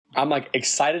I'm like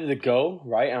excited to go,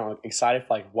 right? And I'm like, excited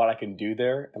for like what I can do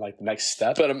there and like the next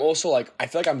step. But I'm also like, I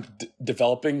feel like I'm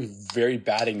developing very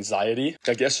bad anxiety.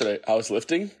 Like yesterday, I was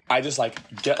lifting. I just like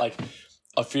get like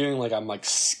a feeling like I'm like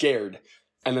scared.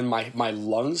 And then my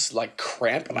lungs like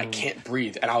cramp and I can't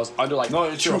breathe. And I was under like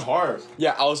it's your heart.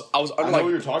 Yeah, I was under I know like what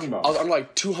you're talking about. I was under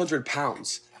like 200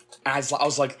 pounds. And I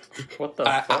was like, what the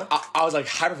fuck? I was like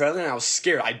hyperventilating and I was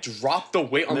scared. I dropped the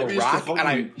weight on the rack and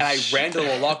I ran to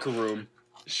the locker room.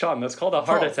 Sean, that's called a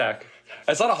heart attack.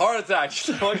 It's not a heart attack.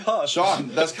 Oh my gosh. Sean,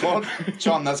 that's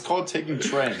called taking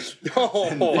Tren.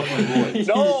 No.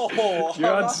 No.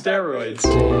 You're on steroids.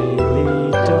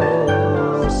 Daily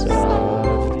dose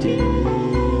of D.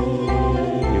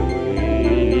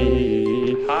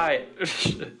 Hi.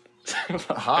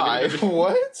 Hi.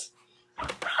 What?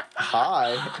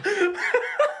 Hi.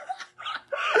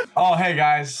 Oh, hey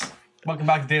guys. Welcome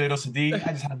back to Daily Dose of D. I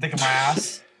just had a dick in my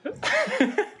ass.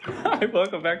 Hi,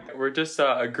 welcome back. We're just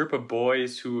a group of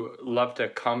boys who love to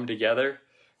come together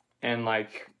and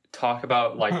like talk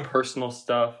about like personal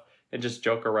stuff and just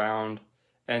joke around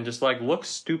and just like look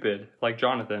stupid like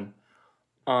Jonathan.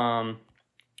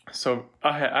 So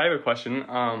I have a question.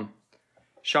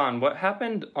 Sean, what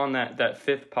happened on that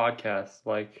fifth podcast,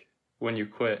 like when you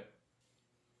quit?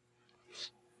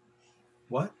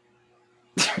 What?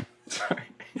 Sorry.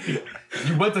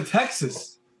 You went to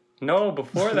Texas. No,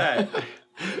 before that.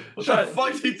 What the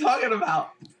fuck are you talking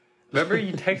about? Remember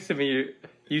you texted me,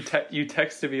 you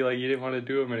texted me like you didn't want to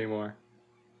do them anymore.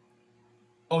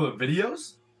 Oh, the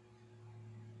videos?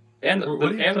 And the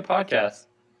podcast.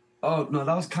 Oh, no,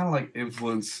 that was kind of like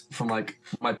influence from like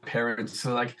my parents.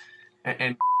 So like,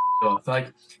 and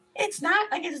like, it's not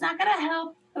gonna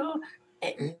help.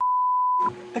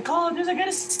 The colleges are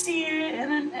gonna see it,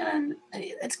 and then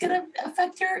it's gonna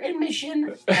affect your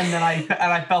admission. And then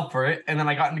I fell for it, and then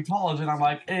I got into college, and I'm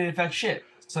like, it affects shit.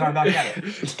 So I'm back at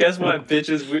it. Guess what,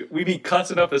 bitches? We be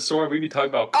cussing up a sword. We be talking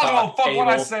about I don't cock, know, fuck anal. what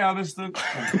I say on this thing.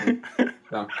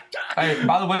 No. Hey,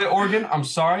 by the way, Oregon, I'm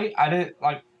sorry. I didn't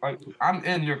like I'm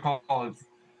in your college,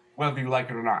 whether you like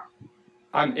it or not.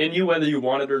 I'm in you whether you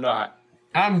want it or not.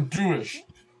 I'm Jewish.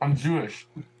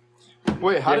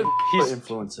 Wait, how Yeah, did he's-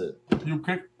 influence it? You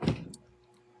kick.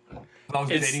 I was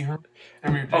It's- dating her,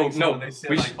 and we were Oh, dating no, someone, they said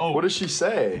we like, sh- oh, What did she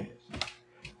say?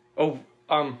 Oh,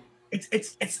 it's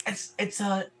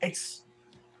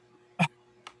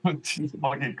Jesus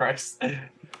fucking Christ.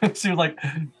 She was like,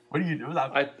 what do you do with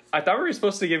that? I thought we were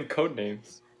supposed to give code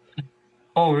names.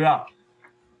 Oh yeah.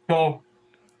 So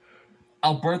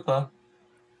Alberta.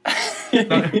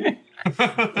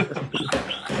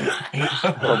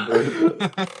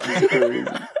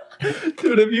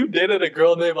 Dude, if you dated a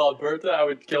girl named Alberta, I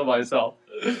would kill myself.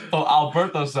 So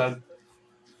Alberta said,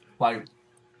 like,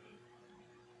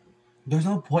 there's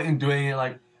no point in doing it.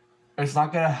 Like, it's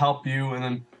not gonna help you, and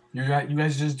then you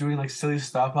guys are just doing like silly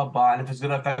stuff, blah blah. And if it's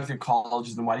gonna affect your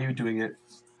college, then why are you doing it?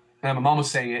 And then my mom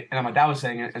was saying it, and then my dad was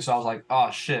saying it, and so I was like,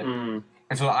 oh shit. Mm.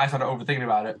 And so I started overthinking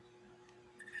about it.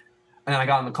 And then I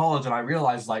got into college, and I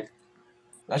realized like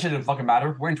that shit didn't fucking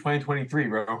matter. We're in 2023,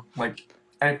 bro. Like,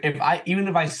 and even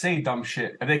if I say dumb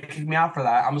shit, if they kick me out for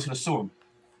that, I'm just gonna sue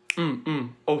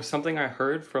them. Oh, something I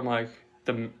heard from like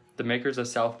the makers of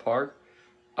South Park.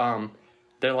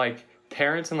 They're like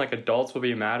parents and like adults will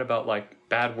be mad about like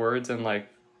bad words and like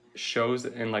shows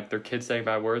and like their kids saying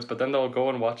bad words, but then they'll go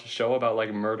and watch a show about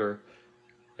like murder.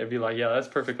 They'd be like, yeah, that's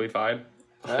perfectly fine.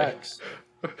 X.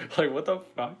 Like what the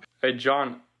fuck? Hey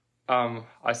John,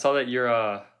 I saw that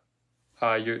you're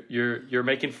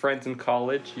making friends in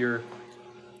college. You're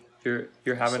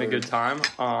having a good time.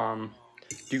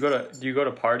 Do you go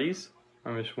to parties?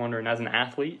 I'm just wondering, as an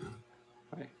athlete,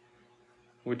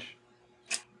 which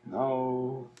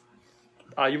No.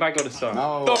 you might go to some.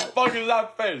 No. The fuck is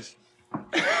that face?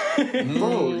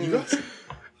 Bro, you guys.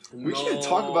 We can't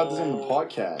talk about this on the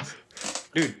podcast.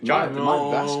 Dude, John.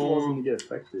 My basketball's gonna get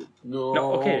affected.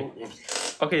 No,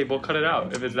 okay, we'll cut it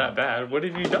out if it's that bad. What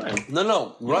have you done?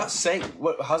 No. We're not saying.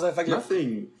 How's that affect your?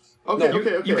 Nothing. Okay.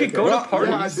 you could go to parties.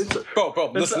 Yeah, I did so.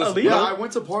 Bro, That's listen. illegal. Yeah, I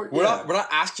went to party. We're not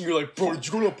asking you like, bro, did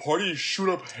you go to a party and shoot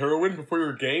up heroin before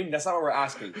your game? That's not what we're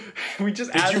asking. We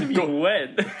just asked you if go- you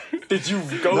went. Did you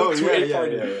go No, to yeah, a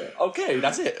party? yeah. Okay,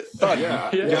 that's it. Done. Yeah,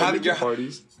 You're yeah, having your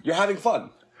parties. You're having fun.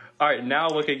 All right, now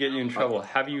what could get you in trouble?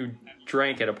 Have you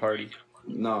drank at a party?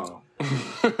 No.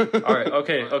 All right,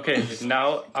 okay.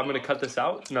 Now I'm gonna cut this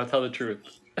out. Now tell the truth.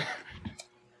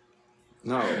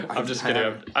 No. I'm just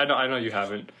kidding. I know you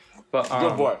haven't. But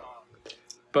Good boy.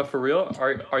 But for real,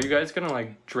 are you guys gonna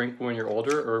like drink when you're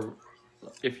older, or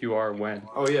if you are, when?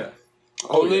 Oh yeah.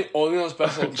 Only on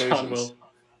special John occasions.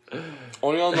 will.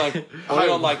 Only on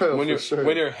like will, when for you're sure.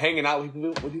 when you're hanging out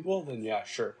with people, then yeah,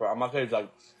 sure. But I'm not gonna like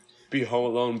be home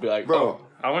alone and be like, Bro,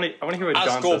 I want to hear what I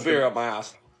John skull says beer up my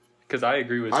ass. because I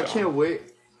agree with I John. can't wait.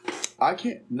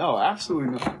 No,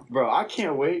 absolutely not. Bro, I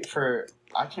can't wait for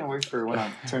when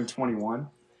I turn 21.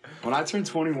 When I turn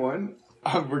 21,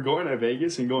 we're going to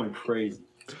Vegas and going crazy.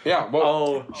 Yeah, well,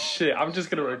 Oh shit! I'm just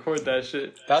gonna record that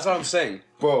shit. that's what I'm saying.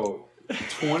 Bro,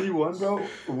 21, bro,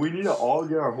 we need to all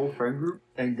get our whole friend group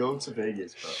and go to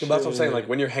Vegas, bro. So that's what I'm saying. Like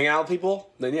when you're hanging out with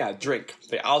people, then yeah, drink.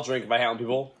 Like, I'll drink if I hang out with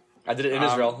people. I did it in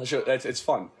Israel. It's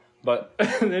fun. But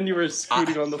And then you were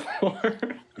scooting on the floor.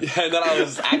 yeah, and then I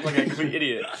was acting like a complete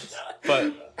idiot.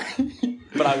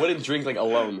 But I wouldn't drink like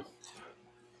alone.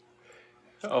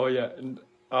 Oh yeah. And,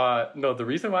 no, the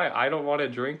reason why I don't want to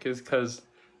drink is because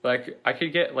like I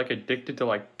could get like addicted to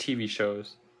like TV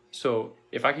shows. So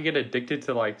if I could get addicted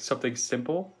to like something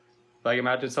simple, like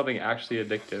imagine something actually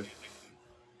addictive.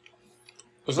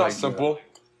 It's not Like, simple.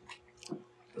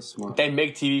 That's smart. They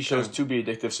make TV shows to be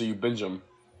addictive, so you binge them.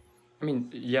 I mean,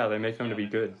 yeah, they make them to be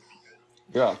good.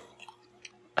 Yeah.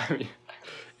 I mean,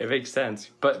 it makes sense,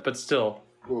 but still,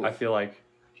 Cool. I feel like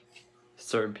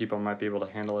certain people might be able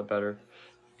to handle it better,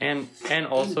 and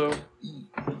also,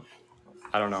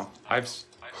 I don't know. I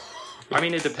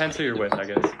mean, it depends who you're with, I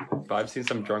guess. But I've seen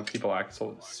some drunk people act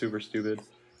so super stupid.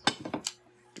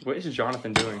 What is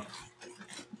Jonathan doing?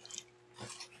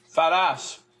 Fat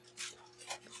ass.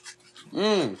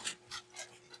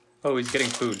 Oh, he's getting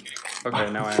food.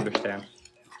 Okay, now I understand.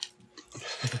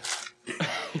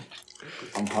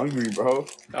 I'm hungry, bro.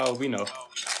 Oh, we know.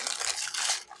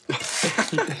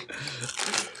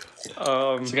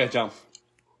 It's okay, jump.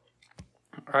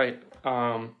 All right,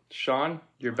 Sean,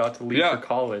 you're about to leave Yeah. for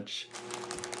college.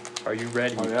 Are you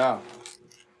ready? Oh, yeah.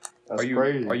 That's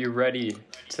crazy. Are you ready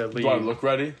to leave? Do I look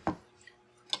ready?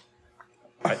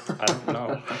 I don't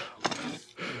know.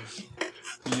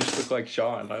 You just look like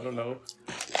Sean. I don't know.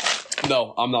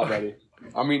 No, I'm not ready.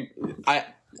 I mean, Are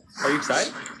you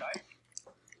excited?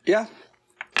 yeah,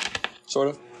 sort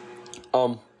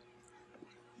of.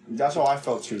 That's how I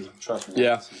felt too. Trust me.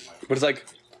 Yeah, but it's like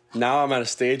now I'm at a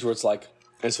stage where it's like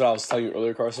it's what I was telling you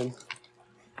earlier, Carson.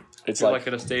 It's You're like like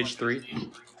at a stage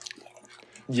 3.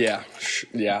 yeah,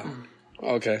 yeah,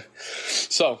 okay.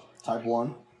 So Type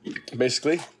 1.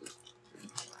 basically,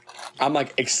 I'm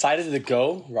like excited to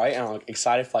go, right? And I'm like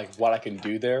excited for like what I can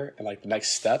do there and like the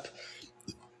next step.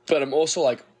 But I'm also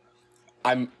like,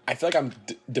 I feel like I'm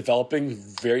developing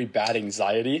very bad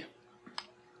anxiety.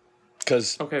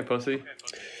 Cause Okay, pussy.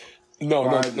 no,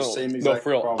 I have the same no, exact for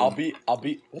real. problem. I'll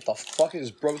be. What the fuck is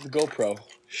broke the GoPro?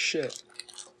 Shit.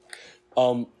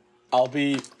 I'll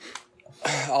be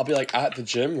like at the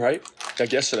gym, right?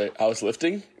 Like yesterday, I was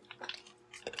lifting,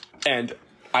 and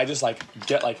I just like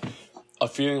get like a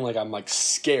feeling like I'm like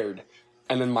scared,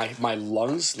 and then my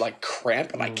lungs like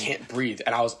cramp and I can't breathe,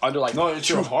 and I was under like No, it's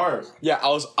your heart. yeah, I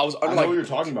was I under know like what you're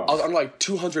talking about. I was under like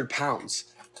 200 pounds.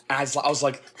 And I was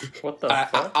like, What the I,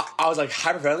 fuck? I was like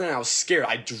hyperventilating and I was scared.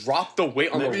 I dropped the weight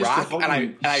on Maybe the it's the rack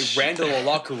and I fucking- ran to the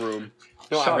locker room.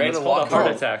 No, I Sean, ran it's to the called a locker heart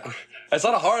room. attack. It's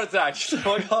not a heart attack.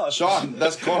 Oh my gosh. Sean,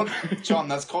 that's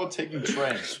called taking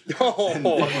Tren. No.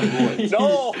 Roids.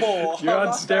 No. You're on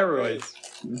steroids.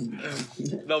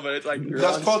 No, but it's like.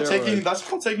 That's on called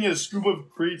steroids. taking a scoop of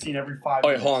creatine every 5 Oh,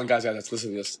 wait, minutes. hold on, guys. Let's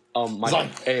listen to this. My It's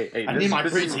like, hey, I this, need my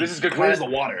this, creatine. this is good. Where's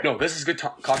content. the water? No, this is good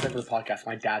content for the podcast.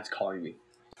 My dad's calling me.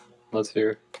 Let's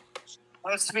hear.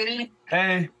 Hello, sweetie.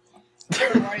 Hey,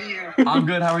 How are you? I'm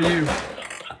good. How are you?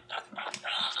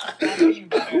 I've been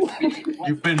better, sweetie.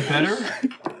 You've been better?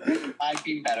 I've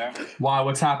been better. Why?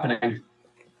 What's happening?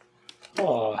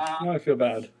 Oh, now I feel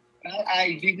bad. Well,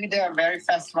 I give you the very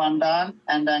fast rundown,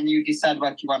 and then you decide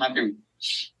what you want to do.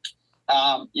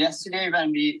 Yesterday,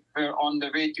 when we were on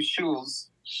the way to Schul's,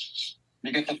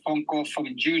 we got a phone call from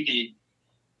Judy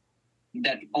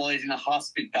that Paul is in a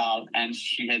hospital and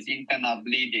she has internal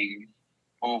bleeding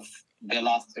of the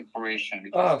last operation.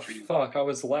 which Oh, was pretty- fuck. I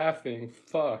was laughing.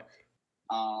 Fuck.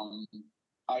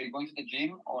 Are you going to the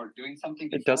gym or doing something?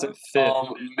 It before? doesn't fit.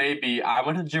 Maybe. I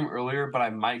went to the gym earlier, but I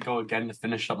might go again to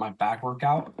finish up my back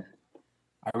workout.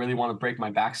 I really want to break my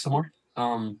back some more.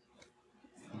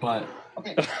 But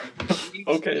Okay.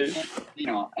 Okay. You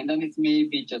know, and then it's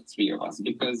maybe just 3 of us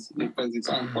because it's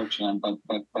unfortunate, but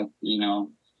you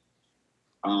know,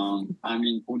 I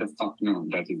mean, who the fuck knew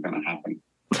that is gonna happen?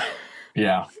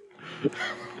 yeah,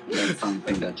 That's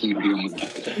something that you almost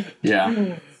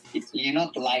yeah. you're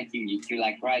not liking it. You're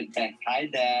like right back. Hi,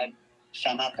 Dad.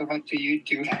 Shanat, over to you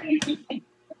too.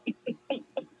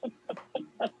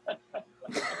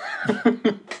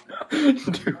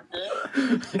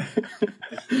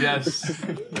 Yes.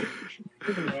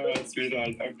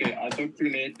 sweetheart. Okay, I'll talk to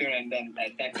you later and then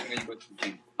text me when you go to the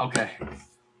gym. Okay.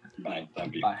 Bye.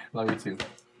 Love you. Bye. Love you too.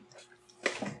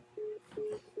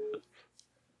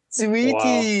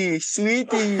 Sweetie,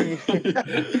 sweetie.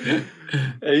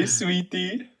 Hey,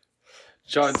 sweetie.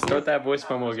 John, start that voice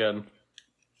memo again.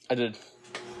 I did.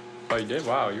 Oh, you did?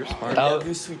 Wow, you're smart. That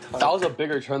was a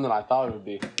bigger turn than I thought it would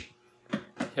be.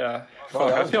 Yeah.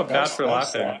 Fuck, I feel bad for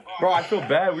laughing. Bro, I feel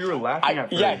bad. We were laughing at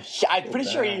first. Yeah, I'm pretty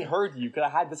sure he heard you because I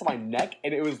had this on my neck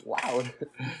and it was loud.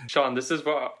 Sean, this is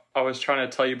what I was trying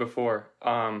to tell you before.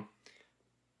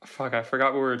 Fuck, I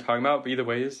forgot what we were talking about, but either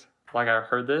ways, like I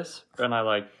heard this and I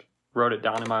like wrote it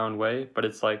down in my own way, but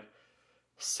it's like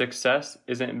success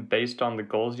isn't based on the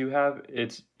goals you have,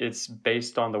 it's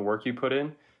based on the work you put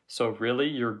in. So really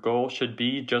your goal should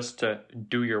be just to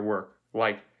do your work.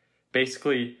 Like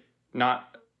basically not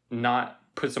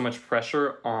put so much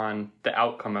pressure on the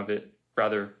outcome of it,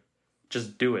 rather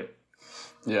just do it.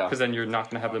 Yeah. Because then you're not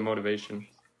going to have the motivation.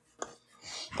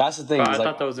 That's the thing. But I is, thought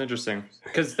like, that was interesting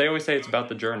because they always say it's about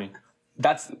the journey.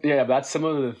 that's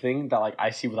similar to the thing that like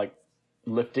I see with like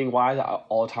lifting wise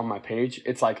all the time on my page.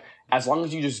 It's like as long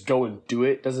as you just go and do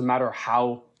it, doesn't matter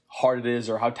how hard it is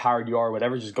or how tired you are or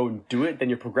whatever, just go and do it, then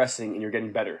you're progressing and you're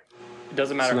getting better. It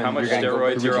doesn't matter So how then much getting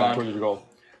steroids you're on. towards your goal.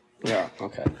 Yeah,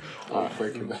 okay.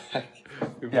 Breaking back.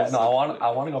 Yeah, no,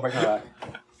 I want to go break my back.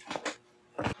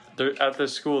 At the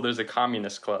school, there's a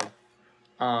communist club.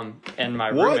 And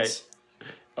my What? roommate.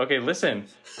 Okay, listen,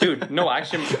 dude. No,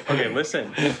 actually, okay,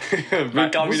 listen. Bring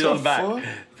communism the back. fuck?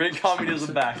 Bring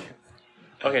communism back.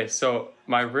 Okay, so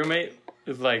my roommate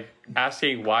is like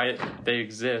asking why they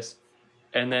exist,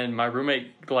 and then my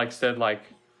roommate like said like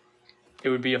it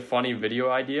would be a funny video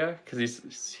idea because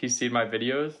he's seen my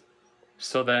videos.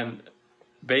 So then,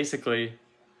 basically,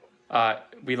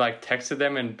 we like texted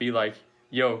them and be like,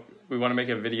 "Yo, we want to make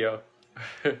a video,"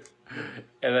 and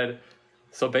then,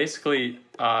 so basically,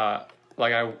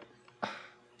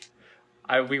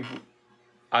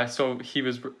 so he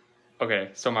was, okay.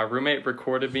 So my roommate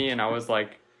recorded me, and I was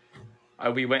like,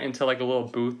 we went into like a little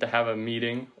booth to have a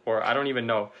meeting, or I don't even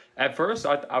know. At first,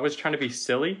 I was trying to be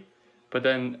silly. But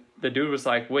then the dude was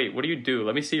like, wait, what do you do?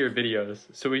 Let me see your videos.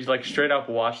 So we like straight up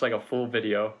watched like a full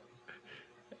video.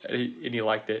 And he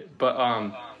liked it. But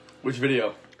Which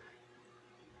video?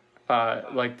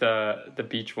 like the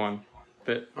beach one.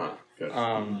 But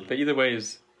but either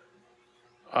ways,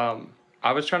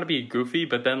 I was trying to be goofy,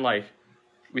 but then like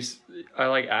I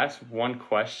like asked one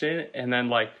question and then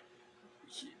like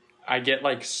I get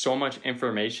like so much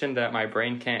information that my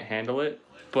brain can't handle it.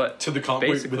 But To the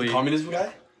basically, with the communism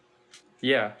guy?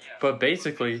 yeah, but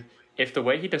basically, if the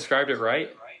way he described it right,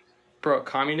 bro,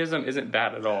 communism isn't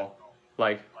bad at all.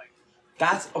 Like,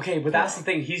 That's okay, but that's the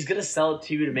thing. He's gonna sell it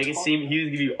to you to make it seem he's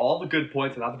gonna give you all the good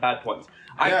points and not the bad points.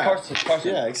 Yeah. Carson.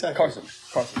 Yeah, exactly.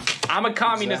 Carson. I'm a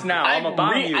communist now. I'm a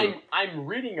bomb you. I'm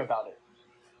reading about it.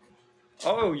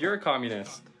 Oh, you're a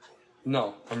communist.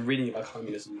 No, I'm reading about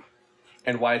communism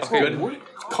and why it's Okay, good. What?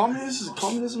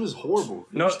 Communism is horrible.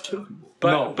 No, Just kill people.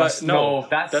 That's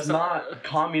not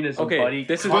communism, Okay, buddy.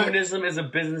 this is- Communism is a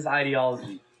business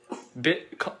ideology.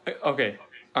 Okay.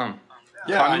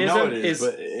 Yeah, I know Communism it is,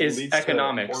 but it is leads to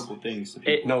economics. horrible things. To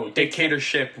It- people. No,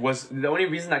 dictatorship was the only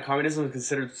reason that communism was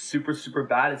considered super, super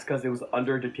bad is because it was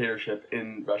under a dictatorship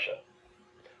in Russia.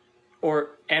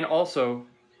 And also,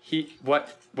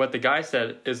 what the guy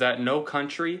said is that no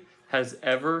country has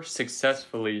ever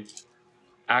successfully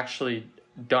actually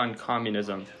done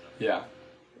communism. Yeah.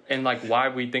 And like why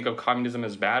we think of communism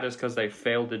as bad is because they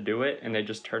failed to do it and they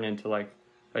just turn into like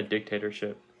a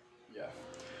dictatorship. Yeah.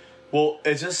 Well,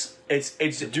 it's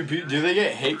Do they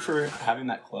get hate for having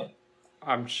that club?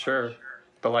 I'm sure,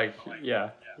 but like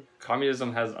yeah,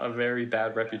 communism has a very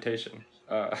bad reputation.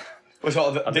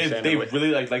 so they Understandably.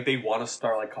 really like they want to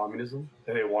start like communism.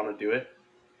 They want to do it.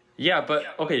 Yeah, but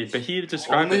okay, but he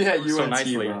described Only it at UNT, so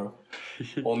nicely. bro.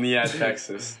 Only at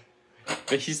Texas.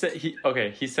 But he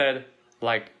said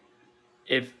like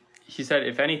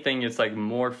if anything it's like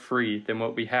more free than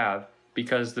what we have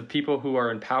because the people who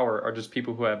are in power are just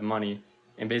people who have money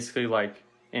and basically like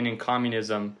in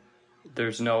communism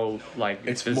there's no like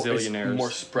bazillionaires. It's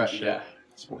more spread. and shit. Yeah,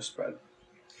 it's more spread.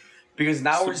 Because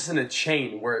now we're just in a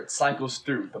chain where it cycles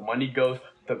through. The money goes,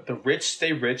 the rich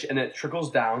stay rich, and it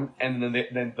trickles down, and then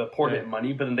the poor get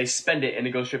money, but then they spend it, and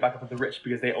it goes straight back up with the rich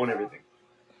because they own everything.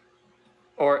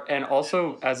 And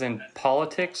also as in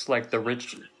politics, like the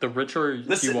richer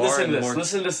Listen, you are, listen and to this. more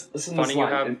Listen to this money you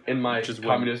line have, in my which is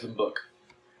communism book.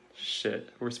 shit.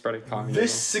 We're spreading communism.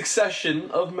 This succession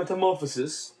of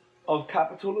metamorphosis of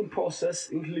capital and process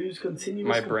includes continuous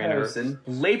My brain hurts. comparison.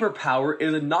 Labor power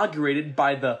is inaugurated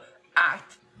by the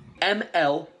Act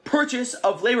ML purchase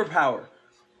of labor power.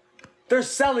 They're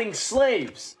selling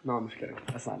slaves. No, I'm just kidding.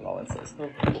 That's not all it says.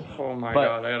 Oh my But-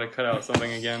 god, I gotta cut out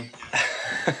something again.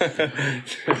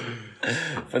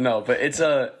 but it's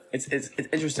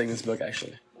interesting, this book,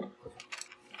 actually.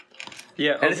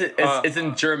 Yeah, And it's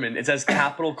in German. It says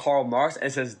Capital Karl Marx, and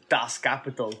it says Das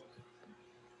Kapital.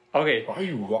 okay. Why are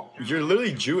you? You're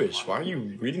literally Jewish. Why are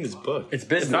you reading this book? It's It's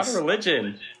business. not a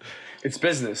religion. It's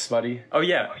business, buddy. Oh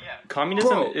yeah,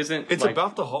 communism isn't. It's like,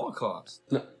 about the Holocaust.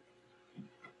 No.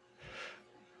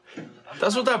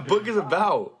 That's what that book is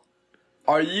about.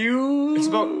 Are you?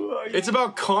 It's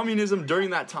about communism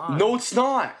during that time. No, it's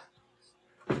not.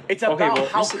 It's about well,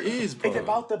 how yes, it is, bro. it's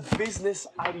about the business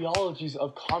ideologies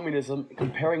of communism,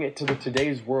 comparing it to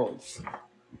today's world.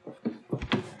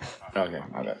 Okay,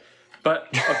 my bad. But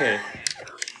okay,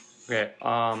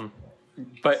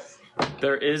 but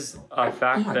there is a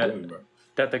fact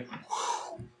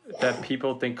that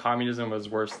people think communism was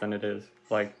worse than it is.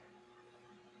 Like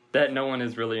that, no one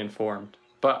is really informed.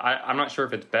 But I'm not sure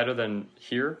if it's better than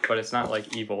here. But it's not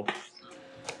like evil.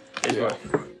 Is what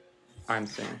I'm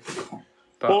saying.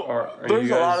 But are there's you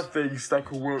guys, a lot of things that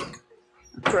could work.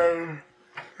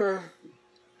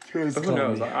 who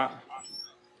knows?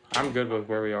 I'm good with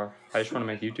where we are. I just want to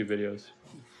make YouTube videos.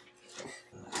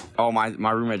 Oh, my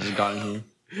roommate just got in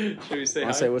here. Should we say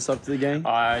hi? Say what's up to the gang.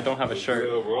 I don't have a shirt,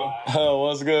 Oh,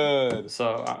 what's good?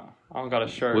 so I don't got a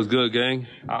shirt. What's good, gang?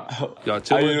 Uh, Y'all How you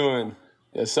chilling? doing?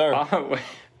 Yes, sir. wait.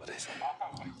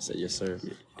 Say yes, sir.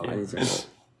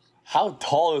 How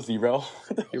tall is he, bro?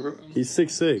 He's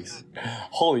 6'6".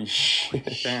 Holy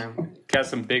shit! Damn, got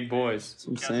some big boys.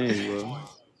 I'm saying, bro.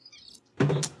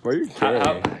 Where you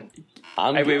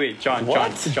I'm Hey, wait, John,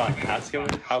 What? John, ask him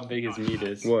how big his meat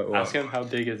is. What? Ask him how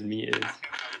big his meat is.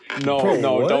 No, Bro,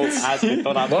 no, what? don't ask me.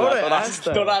 Don't ask me Why would that. I Don't ask ask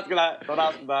that? Don't ask me that. Don't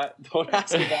ask me that. Don't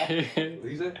ask me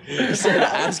that. He said,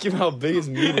 ask him how big his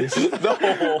meat is. No,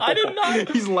 I did not,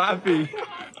 He's laughing.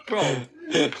 bro.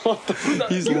 What the fuck?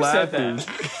 He's You said laughing.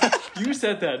 that. You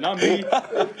said that, not me.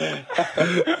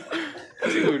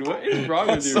 Dude, what is wrong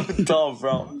with you? So dumb,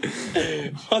 bro.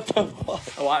 What the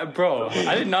fuck? Bro,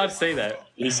 I did not say that.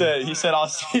 He said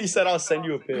I'll send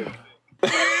you a pic.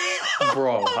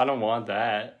 Bro, I don't want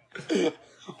that.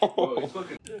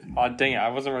 Oh, dang it. I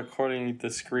wasn't recording the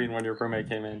screen when your roommate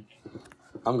came in.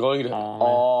 I'm going to. man.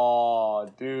 Oh,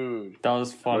 dude. That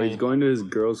was funny. He's going to his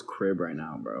girl's crib right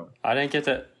now, bro. I didn't get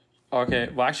that. Okay,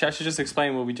 well, actually, I should just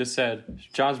explain what we just said.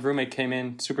 John's roommate came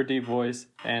in, super deep voice,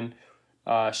 and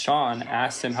Sean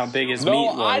asked him how big his meat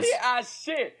was. No, I didn't ask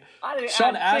shit. I didn't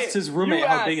Sean ask asked shit. his roommate You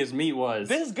how asked. big his meat was.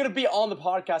 This is gonna be on the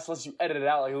podcast unless you edit it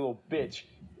out like a little bitch.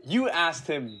 You asked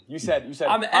him. You said. I'm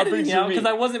 "How big's editing your out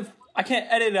because meat?" I can't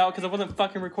edit it out because I wasn't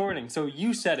fucking recording. So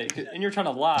you said it, and you're trying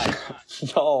to lie.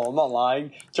 No, I'm not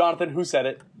lying. Jonathan, who said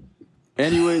it?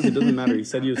 Anyways, it doesn't matter. He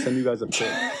said he'll send you guys a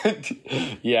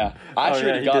pic. Yeah, I actually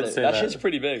yeah, he got did it. say That that. shit's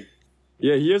pretty big.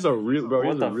 Yeah, he has a real bro. He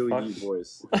What has a the really fuck? deep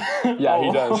voice. Yeah, he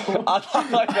Oh. does. I thought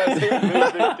you were gonna say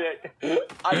really big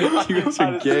dick. I thought You guys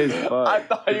are gay as fuck. I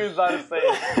thought he was about to say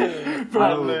it. Bro,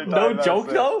 I literally thought he no was about joke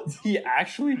to say it. though. He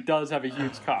actually does have a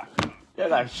huge cock. Yeah,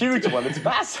 that huge one. It's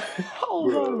massive.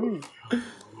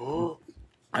 All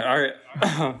right,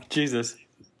 Jesus.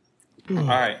 All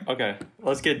right, okay.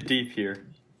 Let's get deep here,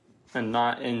 and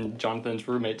not in Jonathan's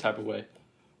roommate type of way.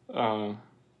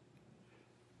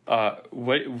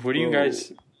 What do you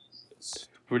guys?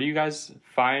 What do you guys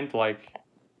find like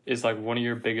is like one of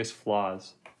your biggest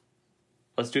flaws?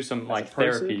 Let's do some like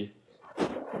person? therapy.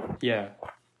 Yeah,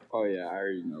 Oh yeah, I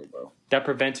already know, bro. that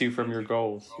prevents you from your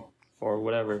goals or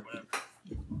whatever.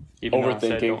 Even though I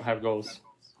said Overthinking. don't have goals.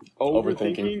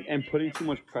 Overthinking. and putting too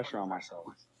much pressure on myself.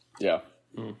 Yeah,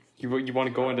 You want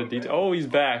to go into detail? Oh, he's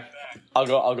back. I'll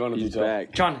go into He's detail.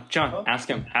 back. John, ask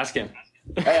him.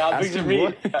 Hey, how big's your him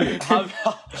meat? what?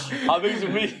 How big's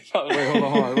your meat? Wait, hold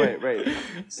on. Wait.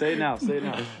 Say it now.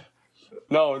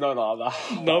 No, I'm not.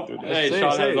 Nope. Hey, Say it,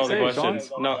 Sean say has it, all the say it, questions.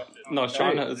 Sean. No,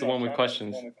 Sean is the one with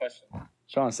questions.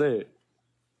 Sean, say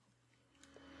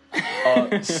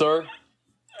it. Sir,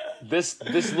 this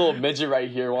little midget right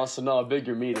here wants to know how big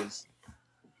your meat is.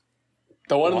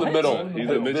 The one in the What? middle. He's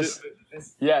a midget?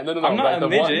 Yeah, no. I'm not right, a the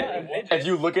midget. One, if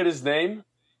you look at his name,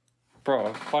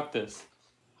 Bro, fuck this.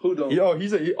 Who don't?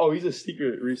 He's a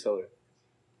secret reseller.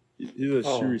 He's a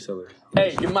shoe reseller.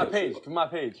 hey, give me my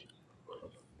page.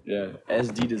 Yeah,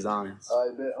 SD Designs.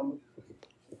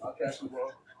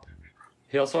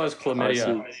 He also has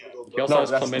chlamydia. I He also No, has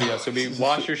that's chlamydia, so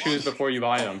wash your shoes before you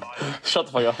buy them. Shut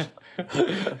the fuck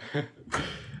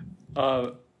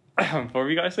up. What were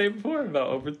you guys saying before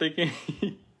about overthinking?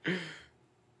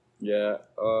 Yeah.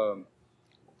 Go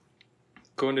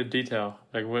into detail.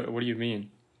 Like, what do you mean?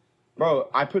 bro,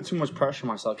 I put too much pressure on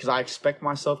myself because I expect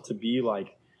myself to be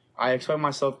like, I expect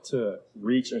myself to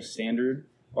reach a standard,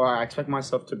 or I expect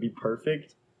myself to be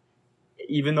perfect,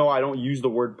 even though I don't use the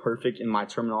word perfect in my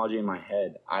terminology in my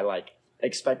head. I like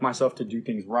expect myself to do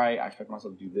things right. I expect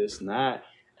myself to do this and that,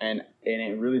 and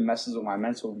it really messes with my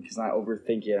mental because I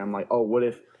overthink it. I'm like, oh, what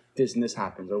if this and this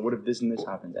happens, or what if this and this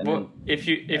happens? And Well, then,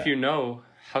 if you know,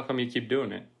 how come you keep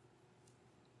doing it?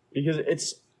 because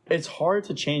it's hard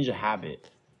to change a habit,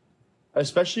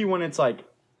 especially when it's like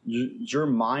your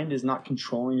mind is not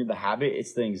controlling the habit.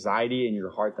 It's the anxiety in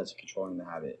your heart that's controlling the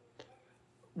habit.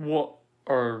 Well,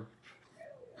 or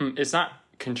it's not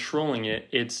controlling it.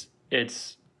 It's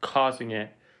causing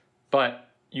it, but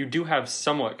you do have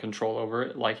somewhat control over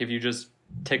it. Like if you just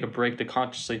take a break to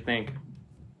consciously think,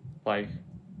 like,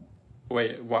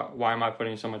 wait, why am I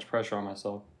putting so much pressure on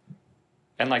myself?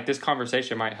 And like this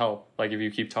conversation might help. Like if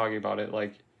you keep talking about it,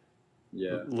 like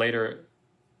later.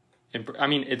 I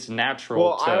mean, it's natural.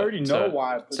 Well, I already know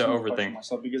why I put to so much pressure on overthink.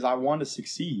 myself, because I want to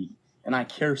succeed and I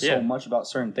care so much about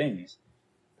certain things.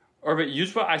 Or but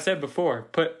use what I said before.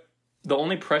 The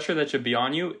only pressure that should be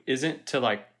on you isn't to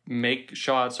like make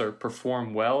shots or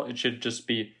perform well. It should just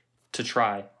be to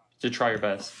try your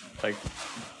best. Like,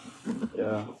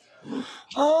 Yeah.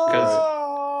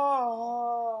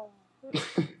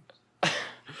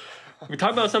 we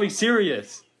talk about something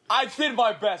serious. I did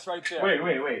my best right there.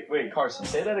 Wait, Carson,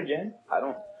 say that again. I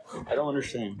don't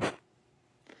understand.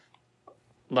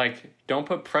 Like, don't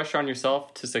put pressure on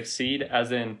yourself to succeed,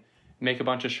 as in make a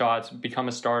bunch of shots, become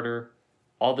a starter,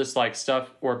 all this like stuff,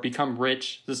 or become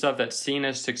rich, the stuff that's seen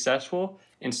as successful.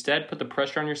 Instead, put the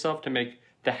pressure on yourself to make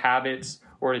the habits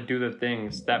or to do the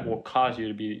things that will cause you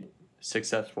to be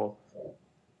successful.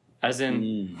 As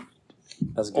in,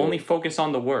 That's good. only focus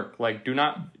on the work. Like,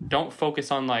 don't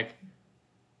focus on like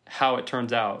how it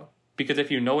turns out. Because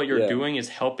if you know what you're doing is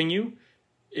helping you,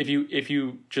 if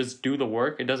you just do the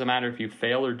work, it doesn't matter if you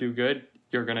fail or do good,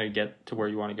 you're gonna get to where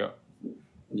you want to go.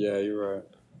 Yeah, you're right.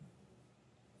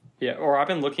 Yeah, or I've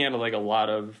been looking at like a lot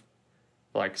of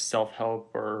like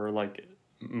self-help or like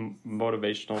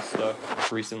motivational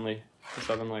stuff recently.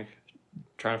 So I've been like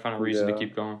trying to find a reason to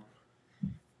keep going.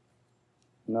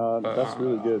 No, But, that's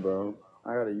really good, bro.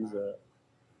 I gotta use that.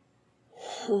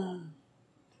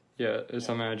 Yeah, it's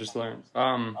something I just learned.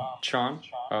 Sean,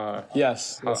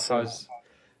 Yes. how's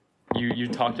you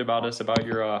talked about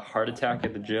your heart attack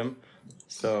at the gym.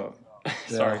 So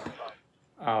sorry.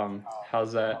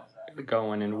 How's that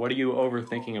going, and what are you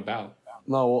overthinking about?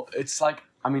 No, well, it's like,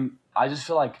 I mean, I just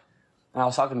feel like, and I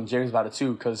was talking to James about it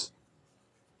too, because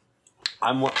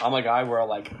I'm a guy where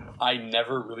like I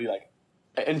never really like,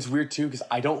 and it's weird too because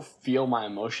I don't feel my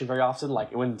emotion very often.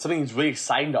 Like when something's really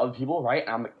exciting to other people, right?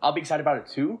 And I'll be excited about it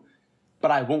too,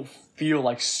 but I won't feel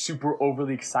like super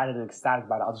overly excited and ecstatic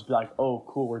about it. I'll just be like, oh,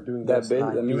 cool, we're doing this.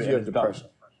 That means you have depression.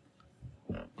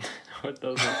 What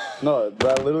does it? No,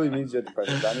 that literally means you have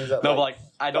depression. That means that No, but like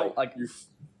I don't like. you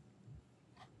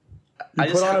I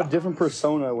put just on kinda- a different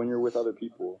persona when you're with other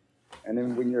people, and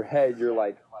then when your head, you're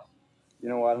like, you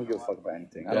know what? I don't give a fuck about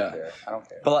anything. I don't care. I don't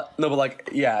care. But like, no, but like,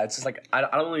 yeah, it's just like I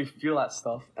don't really feel that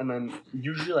stuff, and then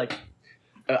usually like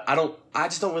I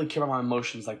just don't really care about my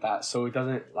emotions like that, so it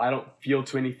doesn't. I don't feel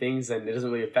too many things, and it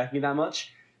doesn't really affect me that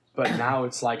much. But now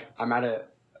it's like I'm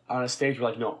on a stage where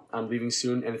like, no, I'm leaving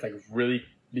soon, and it's like really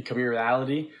becoming a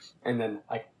reality, and then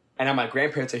like. And now my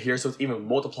grandparents are here, so it's even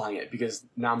multiplying it because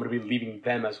now I'm going to be leaving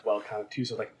them as well, kind of too.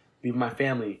 So like leaving my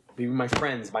family, leaving my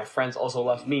friends. My friends also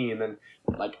left me, and then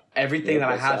like everything that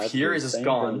I have here is just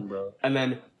gone. And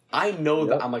then I know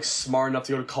that I'm like smart enough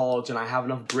to go to college, and I have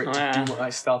enough grit to do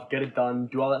my stuff, get it done,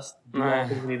 do all that, do all the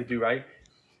things I need to do, right?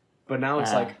 But now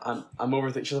it's like I'm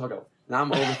overthinking. Shut up, I go. Now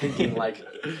I'm overthinking like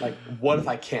what if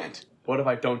I can't? What if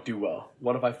I don't do well?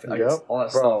 What if I like all that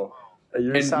stuff?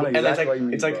 You sound exactly like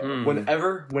me, it's like bro.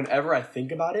 whenever I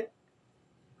think about it,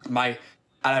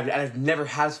 I've never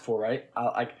had this before, right?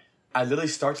 I literally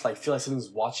start to like feel like something's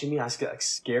watching me. I just get like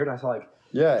scared. I feel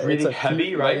like breathing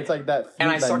heavy, right? It's like that.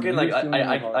 And I start getting like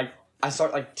I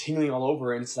start like tingling all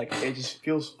over, and it's like it just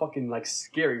feels fucking like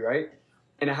scary, right?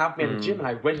 And it happened to me at the gym, and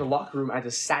I went to the locker room, and I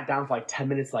just sat down for like 10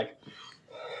 minutes,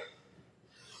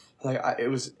 it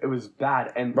was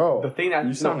bad. And Bro, the thing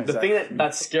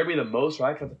that scared me the most,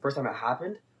 right? Because the first time it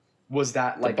happened was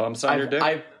that like the bumps on your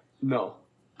dick. No.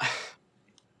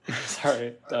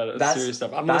 Sorry, that's serious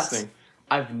stuff. I'm listening.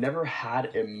 I've never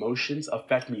had emotions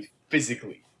affect me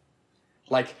physically.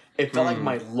 Like it felt like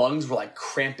my lungs were like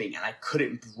cramping and I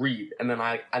couldn't breathe, and then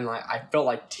I felt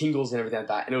like tingles and everything like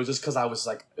that, and it was just because I was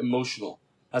like emotional.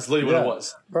 That's literally what it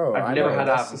was. Bro, I've never had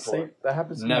that happen before. That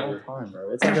happens to me all Never. the time,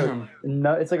 bro. It's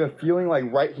like it's like a feeling like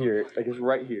right here, like it's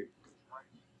right here.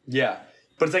 Yeah,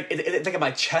 but it's like it's like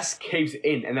my chest caves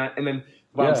in, and then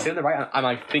when I'm sitting there, right, I'm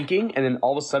like thinking, and then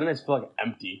all of a sudden I just feel like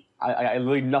empty. I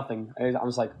literally nothing. I'm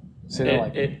just like sitting there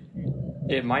like.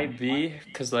 It might be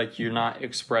because like you're not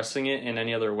expressing it in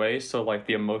any other way, so like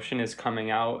the emotion is coming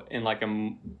out in like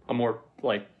a more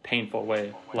like painful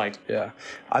way. Like Yeah,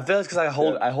 I feel it's because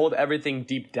I hold everything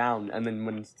deep down, and then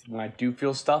when I do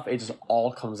feel stuff, it just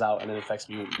all comes out, and it affects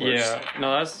me worse. yeah,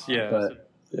 no, that's But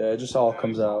yeah, it just all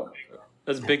comes out.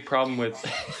 that's a big problem with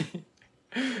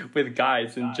with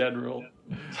guys in general.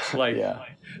 Like Yeah.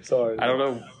 Sorry. I don't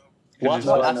know. Well, It's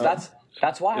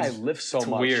that's why I it's- lift so it's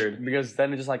much. weird. Because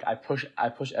then it's just like I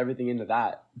push everything into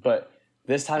that. But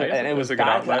this time, I guess and it was that's a good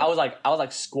bad 'cause outlet. I was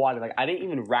like squatting. Like I didn't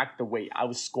even rack the weight. I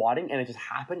was squatting, and it just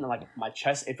happened. And like my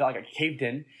chest, it felt like I caved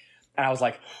in, and I was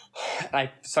like, and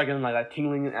I started getting like that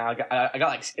tingling, and I got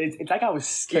like it's like I was Okay,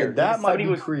 scared. that Like, might somebody be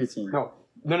was creatine. no.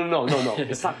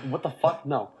 It's not. What the fuck?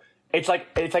 No. It's like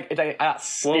I got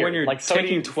scared. well when you're like somebody,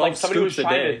 taking 12 like somebody was scoops a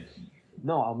trying day. to.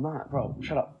 No, I'm not, bro.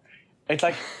 Shut up. It's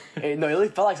like it really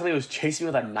felt like somebody was chasing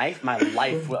me with a knife. My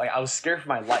life, like I was scared for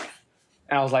my life,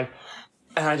 and I was like,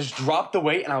 and I just dropped the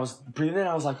weight, and I was breathing, and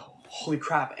I was like, holy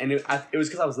crap! And it was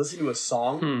because I was listening to a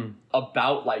song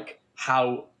about like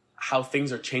how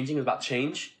things are changing, about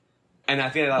change, and I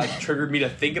think that like triggered me to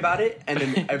think about it, and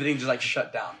then everything just like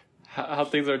shut down. How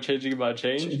things are changing about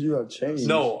change. You have changed.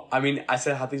 No, I mean I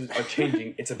said how things are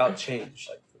changing. It's about change.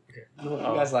 Like, okay.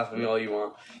 You guys laugh at me all you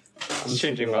want. It's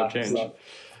changing about change.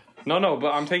 No,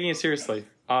 but I'm taking it seriously.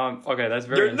 Okay, that's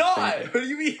very. You're not. interesting. What do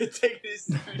you mean you're taking this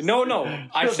seriously? No,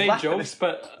 I You're say laughing. jokes,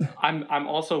 but I'm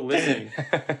also listening.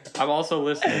 I'm also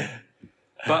listening.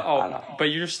 But I know. but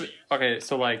you're just okay.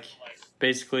 So like,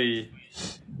 basically,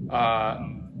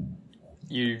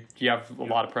 you have a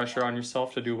lot of pressure on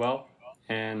yourself to do well,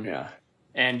 and Yeah.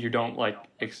 and you don't like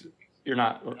you're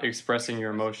not expressing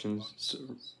your emotions. So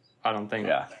I don't think.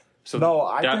 Yeah. So No,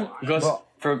 I that- think Because well,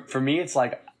 for me, it's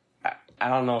like I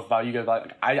don't know about you guys,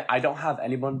 but like, I don't have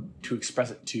anyone to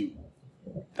express it to.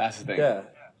 That's the thing. yeah.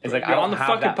 It's like I you're don't on the have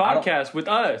fucking that- I don't- podcast with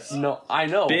us. No, I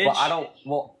know, Bitch. but I don't.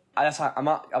 Well, that's why I'm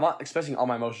not expressing all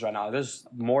my emotions right now. There's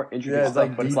more intricate Yeah, it's stuff,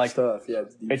 like but deep it's like stuff. Yeah,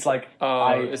 it's deep. it's like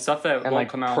It's stuff that and won't like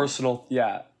come out. personal.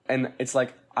 Yeah, and it's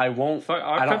like I won't. Fuck,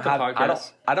 I'll I don't cut the have.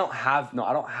 podcast. I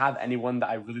don't have anyone that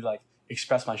I really like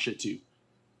express my shit to.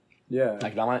 Yeah.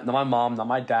 Like not my mom, not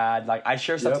my dad. Like I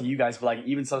share stuff Yep. to you guys, but like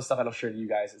even some stuff I don't share to you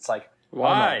guys. It's like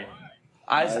Why?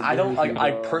 I agree don't with like you,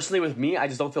 I bro. personally with me I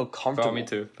just don't feel comfortable. Oh, me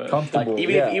too. But Like Comfortable.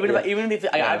 even yeah, if even if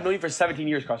Yeah. I've known you for 17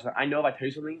 years, Carson. I know if I tell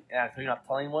you something and I tell you not to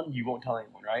tell anyone, you won't tell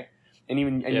anyone, right? And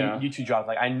even Yeah. you two jobs,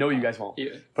 like I know you guys won't. Yeah.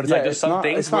 But it's Yeah, like there's it's some not-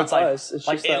 things it's where not it's like us, it's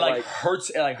like just it that, like like- hurts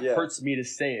it like Yeah. hurts me to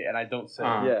say it and I don't say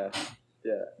it. Yeah.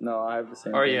 Yeah. No, I have the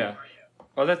same. Oh thing. yeah.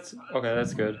 Oh, that's okay.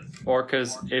 That's good. Or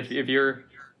because if you're,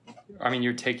 I mean,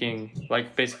 you're taking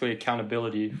like basically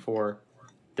accountability for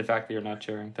the fact that you're not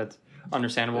sharing. That's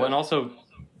understandable, and also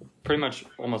pretty much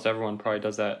almost everyone probably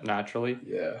does that naturally,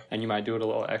 Yeah. and you might do it a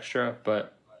little extra,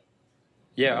 but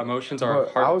yeah, emotions are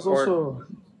But hard. I was or also.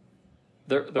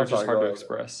 they're I'm just sorry, hard go to ahead.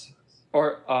 express.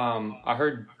 Or I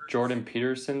heard Jordan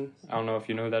Peterson. I don't know if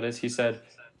you know who that is. He said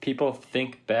people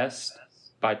think best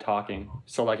by talking.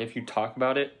 So like if you talk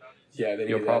about it, Yeah, they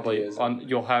you'll probably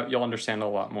you'll understand a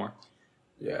lot more.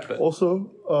 yeah. but-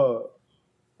 Also,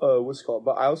 what's it called?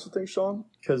 But I also think, Sean,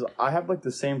 because I have like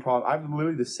the same problem. I have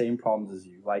literally the same problems as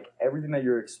you. Like everything that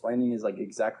you're explaining is like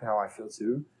exactly how I feel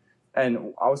too.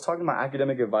 And I was talking to my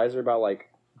academic advisor about like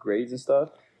grades and stuff,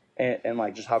 and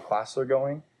like just how classes are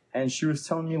going. And she was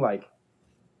telling me like,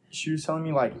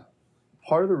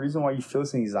 part of the reason why you feel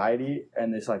this anxiety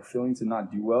and this like feeling to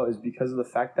not do well is because of the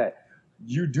fact that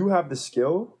you do have the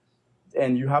skill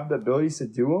and you have the abilities to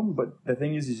do them, but the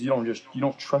thing is you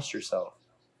don't trust yourself.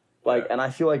 Like, and I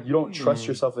feel like you don't trust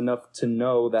yourself enough to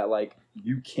know that like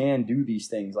you can do these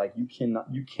things. Like you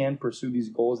can pursue these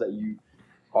goals that you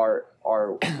are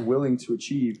willing to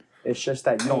achieve. It's just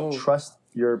that you don't trust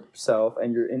yourself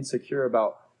and you're insecure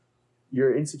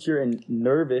and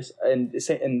nervous. And the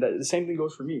same thing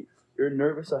goes for me. You're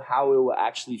nervous of how it will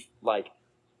actually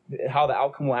how the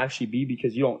outcome will actually be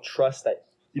because you don't trust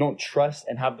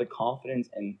and have the confidence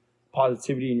and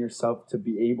positivity in yourself to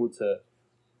be able to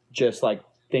just like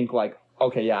think like,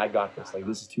 okay, yeah, I got this. Like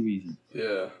this is too easy.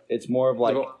 Yeah. It's more of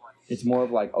like,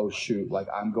 oh shoot, like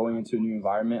I'm going into a new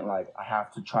environment. Like I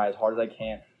have to try as hard as I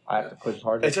can. I have to push as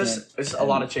hard as I can. It's a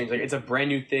lot of change. Like it's a brand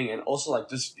new thing, and also like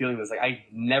just feeling this. Like I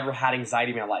never had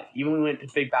anxiety in my life. Even when we went to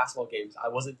big basketball games, I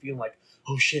wasn't feeling like,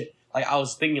 oh shit. Like I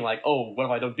was thinking like, oh, what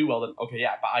if I don't do well? Then okay,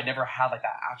 yeah. But I never had like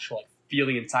that actual like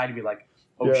feeling inside of me like,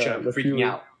 oh Yeah, shit, I'm the freaking feeling.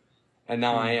 out. And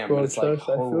now I am. Bro, But it's like, trust,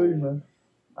 I feel you, man.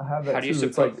 I have that How do you too.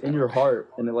 It's suppose- like in your heart,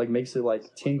 and it like makes it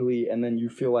like tingly, and then you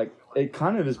feel like it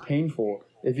kind of is painful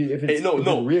if it's No,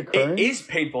 reoccurring. it is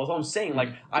painful. That's what I'm saying. Like,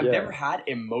 I've Yeah. never had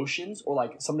emotions or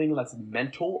like something that's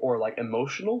mental or like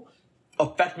emotional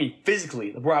affect me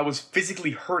physically, where I was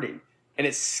physically hurting, and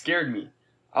it scared me.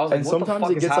 I was And like, what the sometimes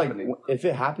fuck it is gets happening? like if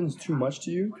it happens too much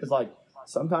to you, because like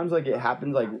sometimes like it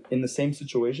happens like in the same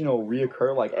situation, it'll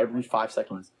reoccur like every 5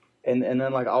 seconds, and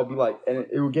then like I'll be like, and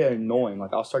it will get annoying.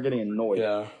 Like I'll start getting annoyed.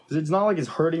 Yeah. Because it's not like it's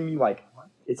hurting me. Like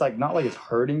it's like not like it's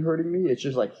hurting me. It's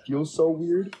just like feels so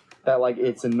weird that like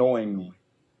it's annoying me.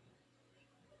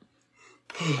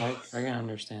 I can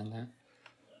understand that.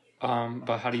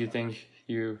 But how do you think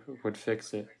you would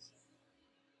fix it?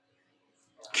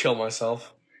 Kill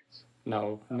myself.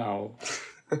 No.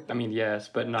 I mean, yes,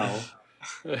 but no.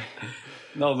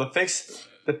 No, the fix.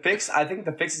 I think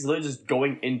the fix is literally just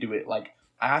going into it. Like,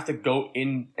 I have to go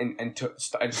in and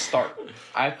start.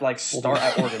 I have to like start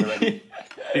at Oregon already,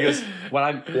 because when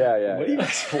I'm Yeah. What are you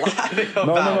guys laughing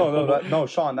about? No,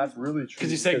 Sean, that's really true.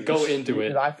 'Cause you said go into it.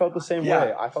 Because I felt the same Yeah.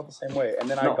 way. I felt the same way, and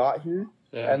then No. I got here,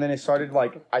 Yeah. and then it started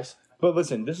like But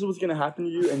listen, this is what's gonna happen to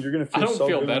you, and you're gonna feel I don't so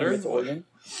feel good better. when you get to Oregon.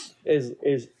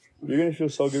 Is you're gonna feel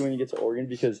so good when you get to Oregon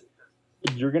because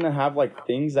you're gonna have like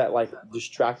things that like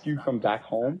distract you from back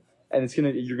home, and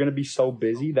you're gonna be so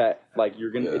busy that like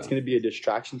it's gonna be a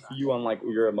distraction for you on like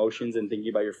your emotions and thinking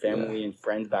about your family and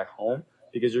friends back home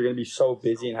because you're gonna be so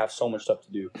busy and have so much stuff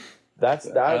to do. That's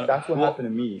what happened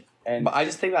to me. And But I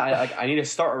just think that I need to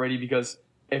start already, because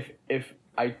if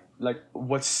I like,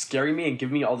 what's scaring me and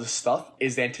giving me all this stuff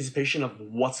is the anticipation of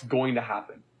what's going to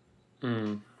happen.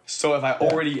 So if I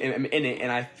already am in it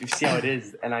and I see how it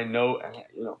is and I know, and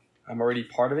I'm already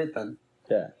part of it, then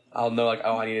I'll know like,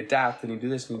 oh, I need to adapt, I need to do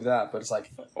this, I need to do that. But it's like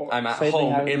I'm at Same thing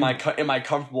home happened- in my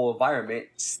comfortable environment,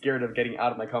 scared of getting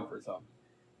out of my comfort zone,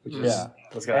 which is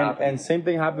what's gonna happen. And same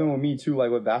thing happened with me too. Like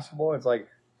with basketball, it's like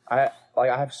I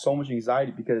have so much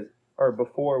anxiety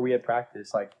before we had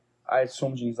practice, like I had so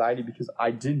much anxiety because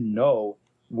I didn't know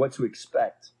what to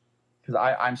expect. Because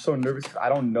I'm so nervous because I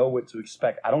don't know what to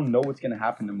expect. I don't know what's gonna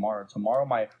happen tomorrow. Tomorrow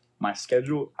my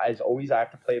schedule is always I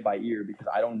have to play it by ear because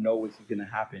I don't know what's gonna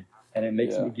happen, and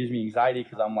it gives me anxiety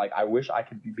because I'm like I wish I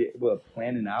could be able to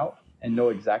plan it out and know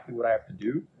exactly what I have to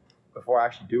do before I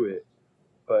actually do it.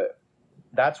 But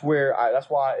that's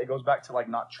why it goes back to like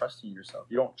not trusting yourself.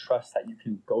 You don't trust that you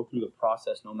can go through the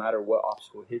process no matter what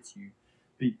obstacle hits you,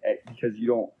 because you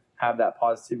don't have that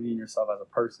positivity in yourself as a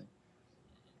person.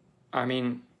 I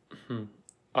mean,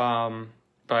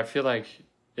 but I feel like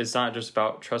it's not just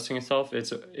about trusting yourself.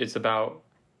 It's about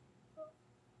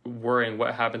worrying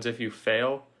what happens if you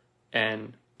fail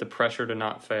and the pressure to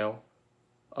not fail.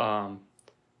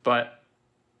 But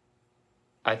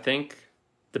I think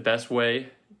the best way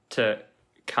to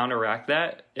counteract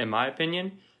that, in my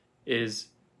opinion, is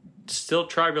still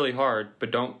try really hard,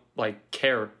 but don't like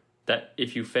care that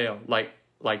if you fail, like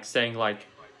saying like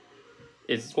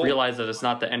realize that it's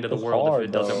not the end of the It's world hard, if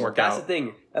it doesn't though. work That's out. the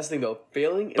thing. That's the thing, though.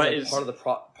 Failing is But like it's- part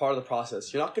of the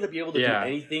process. You're not gonna be able to do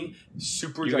anything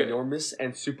super You get- ginormous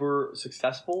and super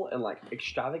successful and like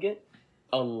extravagant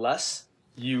unless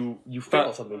you fail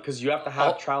at something, because you have to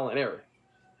have trial and error.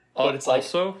 But it's like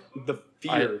also the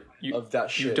fear of that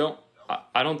shit.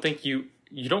 I don't think you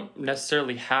don't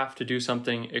necessarily have to do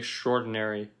something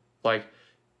extraordinary, like,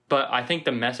 but I think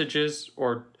the messages,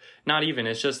 or not even,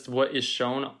 it's just what is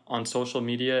shown on social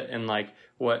media and like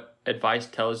what advice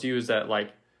tells you is that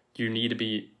like you need to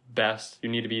be best, you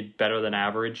need to be better than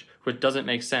average, which doesn't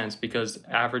make sense because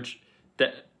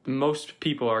most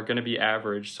people are going to be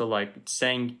average. So like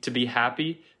saying to be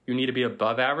happy you need to be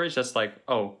above average, that's like,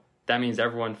 oh, that means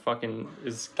everyone fucking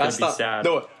is going to be sad.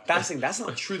 No, that's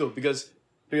not true though, because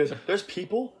there's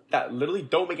people that literally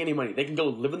don't make any money. They can go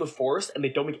live in the forest and they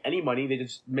don't make any money. They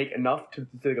just make enough to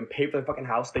they can pay for their fucking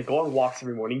house. They go on walks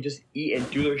every morning, just eat and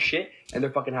do their shit, and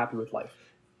they're fucking happy with life.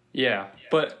 Yeah,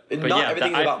 but Not yeah,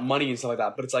 everything is about money and stuff like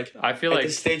that. But it's like, I feel at like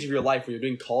this stage of your life where you're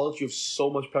doing college, you have so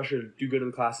much pressure to do good in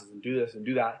the classes and do this and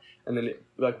do that. And then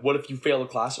like, what if you fail a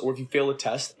class or if you fail a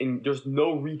test and there's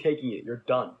no retaking it? You're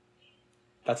done.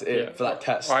 That's it for that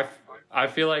test. I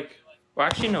feel like, well,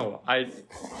 actually, no. I've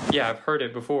heard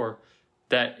it before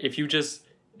that if you just,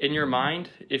 in your mind,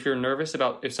 if you're nervous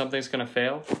about if something's going to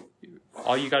fail,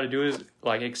 all you got to do is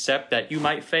like accept that you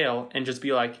might fail and just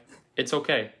be like, it's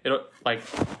okay.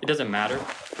 It doesn't matter.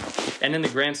 And in the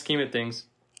grand scheme of things,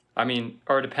 I mean,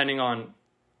 or depending on,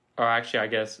 or actually, I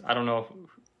guess, I don't know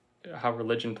how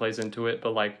religion plays into it,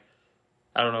 but like,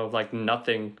 I don't know, like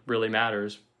nothing really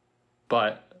matters.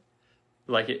 But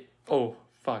like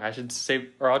I should say,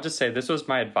 or I'll just say this was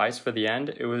my advice for the end.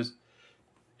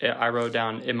 I wrote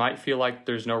down, it might feel like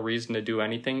there's no reason to do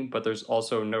anything, but there's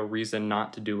also no reason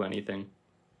not to do anything.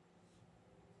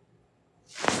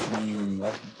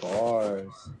 That's bars.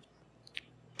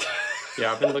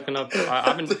 Yeah, I've been looking up.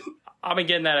 I've been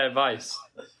getting that advice.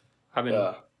 I've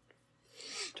been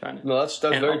trying to. No, that's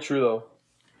very true though.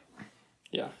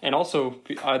 Yeah, and also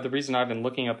the reason I've been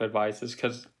looking up advice is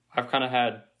because I've kind of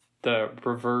had the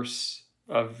reverse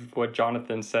of what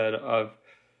Jonathan said of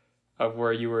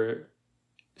where you were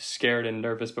scared and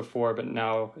nervous before, but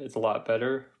now it's a lot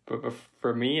better. But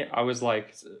for me, I was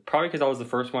like, probably because I was the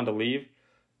first one to leave,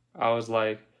 I was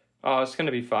like, oh, it's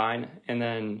gonna be fine, and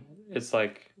then it's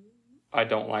like, I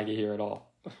don't like it here at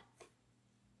all.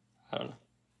 I don't know.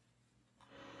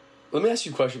 Let me ask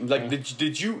you a question. Like,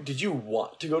 did you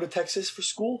want to go to Texas for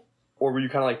school, or were you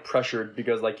kind of like pressured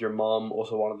because like your mom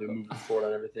also wanted to move to Florida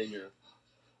and everything? Or?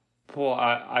 Well,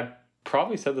 I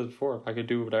probably said this before. If I could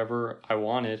do whatever I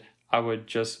wanted, I would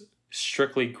just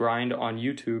strictly grind on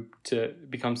YouTube to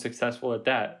become successful at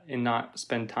that and not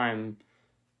spend time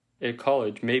at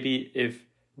college. Maybe if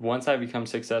once I become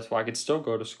successful, I could still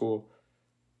go to school.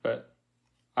 But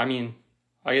I mean,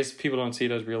 I guess people don't see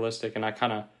it as realistic, and I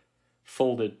kind of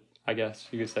folded, I guess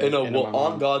you could say. No, well,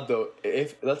 on God though,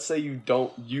 if let's say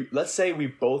let's say we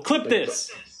both clip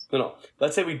this. No.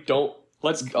 Let's say we don't.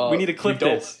 We need to clip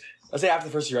this. Let's say after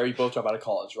the first year, we both drop out of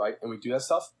college, right? And we do that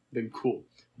stuff, then cool.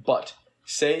 But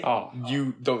say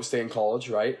you don't stay in college,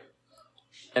 right?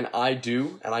 And I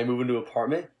do, and I move into an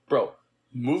apartment, bro.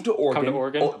 Move to Oregon. Come to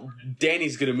Oregon. Oh,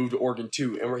 Danny's gonna move to Oregon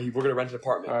too, and we're gonna rent an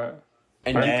apartment. All right.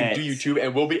 And you can do YouTube,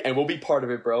 and we'll be part of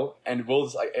it, bro. And we'll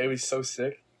just like, it was so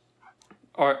sick.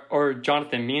 Or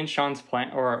Jonathan, me and Sean's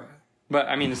plan, but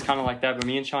I mean, it's kind of like that. But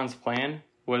me and Sean's plan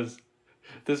was,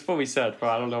 this is what we said. But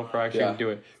I don't know if we're actually gonna do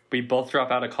it. We both drop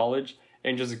out of college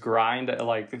and just grind at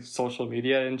like social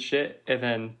media and shit, and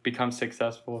then become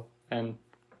successful, and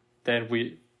then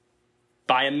we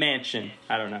buy a mansion.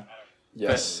 I don't know.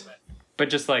 Yes. But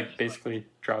just like basically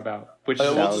drop out. Which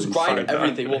we'll just grind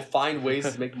everything. We'll find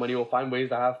ways to make money. We'll find ways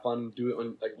to have fun. Do it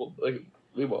when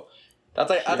we will. That's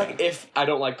like if I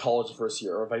don't like college the first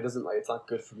year, or if it's not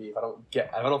good for me. If I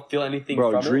don't feel anything.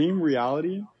 Bro, from dream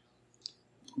reality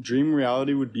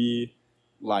would be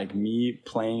like me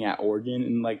playing at Oregon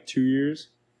in like 2 years,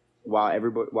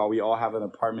 while we all have an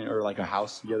apartment or like a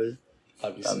house together.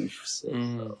 That'd be sick.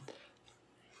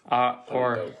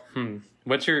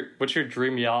 What's your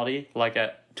dream reality like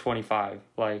at 25?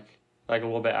 Like a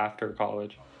little bit after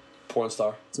college. Porn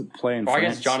star. To play in I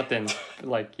France. guess Jonathan,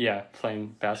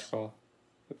 playing basketball.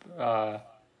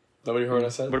 Nobody heard what I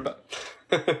said? What about?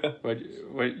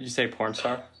 what you say? Porn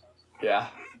star? Yeah.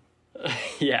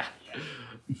 Yeah.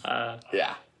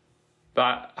 Yeah.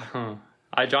 But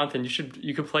Jonathan,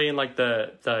 you could play in like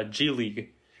the G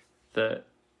League, the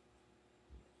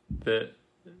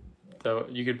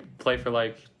you could play for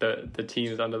like the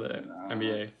teams under the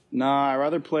NBA. Nah, I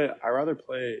rather play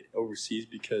overseas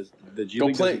because the G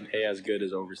League doesn't pay as good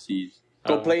as overseas.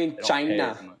 Go play in They don't pay China.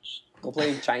 as much. Go play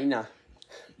in China.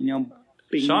 You know,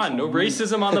 Sean, no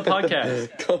racism on the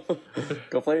podcast.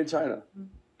 Go play in China.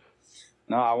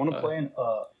 No, I want to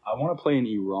play in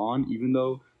Iran, even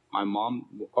though my mom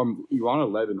Iran or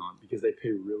Lebanon because they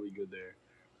pay really good there.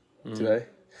 Today,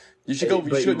 you should go.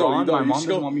 My mom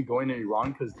doesn't want me going to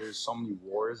Iran because there's so many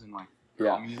wars and like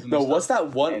communism. No, and what's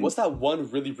stuff. that one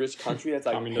really rich country that's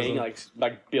like paying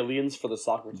like billions for the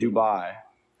soccer team? Dubai.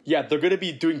 Yeah, they're gonna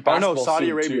be doing basketball. Saudi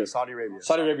soon, Arabia. too. Saudi Arabia.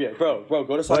 Saudi Arabia, bro,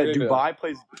 go to Saudi Arabia. Dubai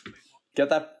plays. Get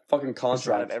that fucking Out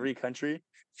contract. of every country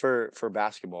for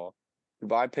basketball.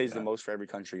 Dubai pays the most for every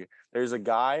country. There's a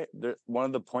guy, one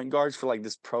of the point guards for like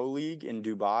this pro league in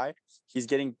Dubai. He's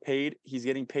getting paid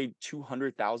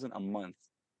 $200,000 a month.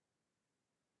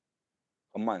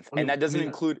 And that doesn't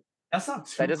include. That's not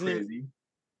too That doesn't crazy.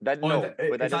 But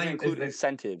that doesn't include it's-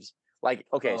 incentives. Like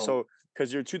so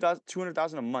because you're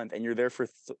 $200,000 a month and you're there for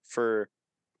Wait, for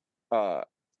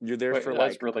that's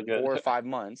like really good. 4 or 5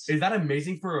 months. Is that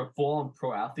amazing for a full-on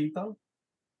pro athlete though?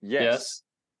 Yes.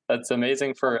 That's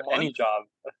amazing for A month? any job.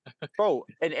 Bro,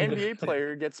 an NBA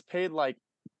player gets paid like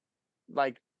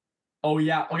Oh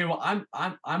yeah. Okay. Well, I'm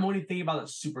only thinking about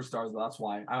the superstars. That's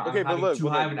why. I'm Okay, but having look, too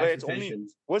high of an it's expectation.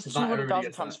 what's It's not everybody 200,000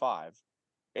 gets times that. 5?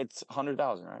 It's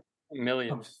 100,000, right? A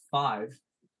million. Times 5.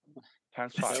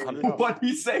 Times 5. 100,000. What did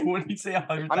he say? What did he say?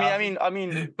 100,000. I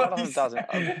mean, not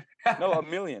 100,000. No, a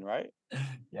million, right?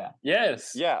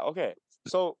 Yes. Yeah. Okay.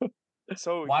 So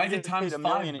Why he is it gets times paid $1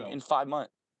 5, million though? in 5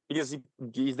 months because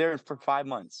he's there for 5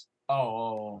 months.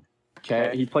 Oh.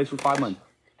 Okay, he plays for 5 months,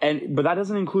 but that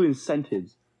doesn't include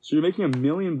incentives. So you're making $1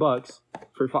 million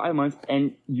for 5 months,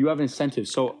 and you have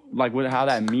incentives. So like what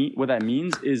that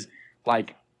means is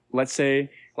like let's say,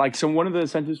 like, so one of the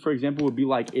incentives, for example, would be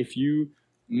like if you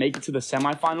make it to the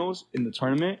semifinals in the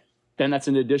tournament, then that's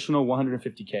an additional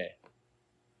 150K.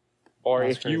 Or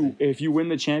That's if you win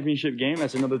the championship game,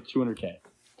 that's another 200K.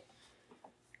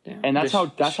 Damn. And that's how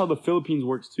the Philippines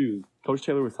works too. Coach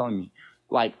Taylor was telling me,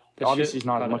 like, This obviously shit it's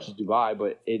not as kinda- much as Dubai,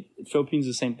 but Philippines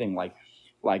is the same thing.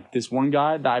 Like this one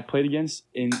guy that I played against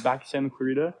back in Santa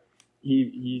Clarita,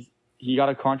 he got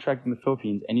a contract in the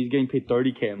Philippines and he's getting paid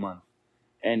 30K a month,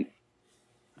 and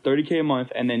 30K a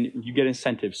month, and then you get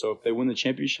incentives. So if they win the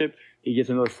championship, he gets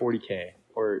another 40K,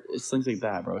 or it's things like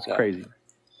that, bro. It's Yeah. crazy.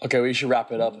 Okay, we should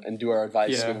wrap it up and do our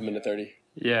advice. Yeah. We have a minute 30.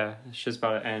 Yeah, it's just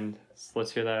about to end. So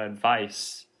let's hear that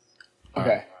advice.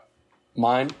 Okay.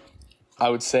 Mine, I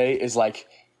would say, is like,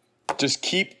 just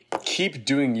keep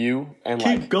doing you and Keep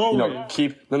like going.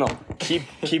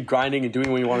 keep grinding and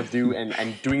doing what you want to do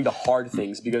and doing the hard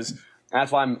things, because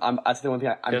that's why that's the one thing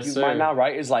I'm Yes, doing sir. right now,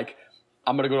 right? Is like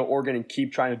I'm gonna go to Oregon and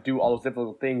keep trying to do all those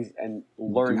difficult things and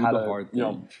learn Do how the to hard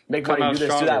make Come money, out do this, do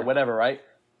stronger. that, whatever, right?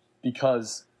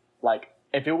 Because like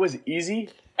if it was easy,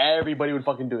 everybody would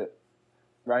fucking do it,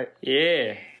 right?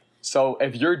 Yeah. So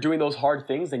if you're doing those hard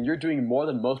things, then you're doing more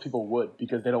than most people would,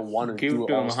 because they don't want to Keep do all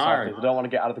doing those hard. things. They don't want to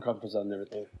get out of the comfort zone and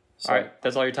everything. So, All right,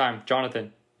 that's all your time,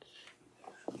 Jonathan.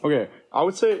 Okay, I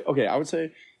would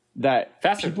say that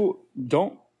Faster. people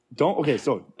don't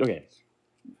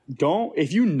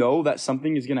if you know that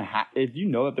something is gonna if you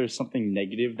know that there's something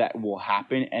negative that will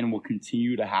happen and will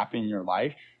continue to happen in your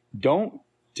life, don't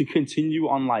to continue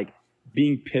on like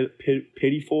being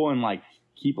pitiful and like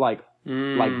keep like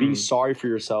being sorry for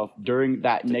yourself during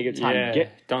that negative time. Yeah,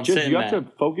 don't sit in you have that.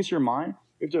 to focus your mind.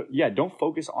 You have to, don't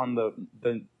focus on the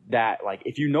that, like,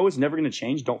 if you know it's never gonna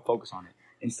change, don't focus on it.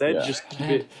 Instead, Yeah. just keep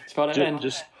it. It's about to end.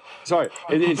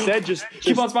 Instead, just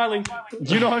Keep on smiling.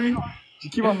 Do you know what I mean?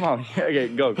 Just keep on smiling. Okay,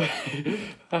 go.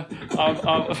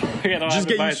 Again, Just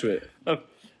get used to it.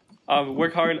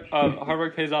 Work hard. Hard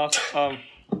work pays off.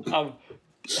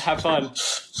 Have fun.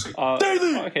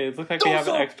 Okay, it looks like we have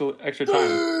extra time.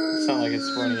 It's not like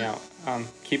it's running out.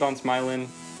 Keep on smiling.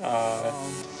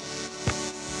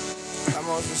 I'm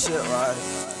on some shit, right?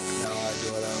 Now I do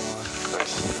what I want.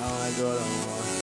 Now I do what I want.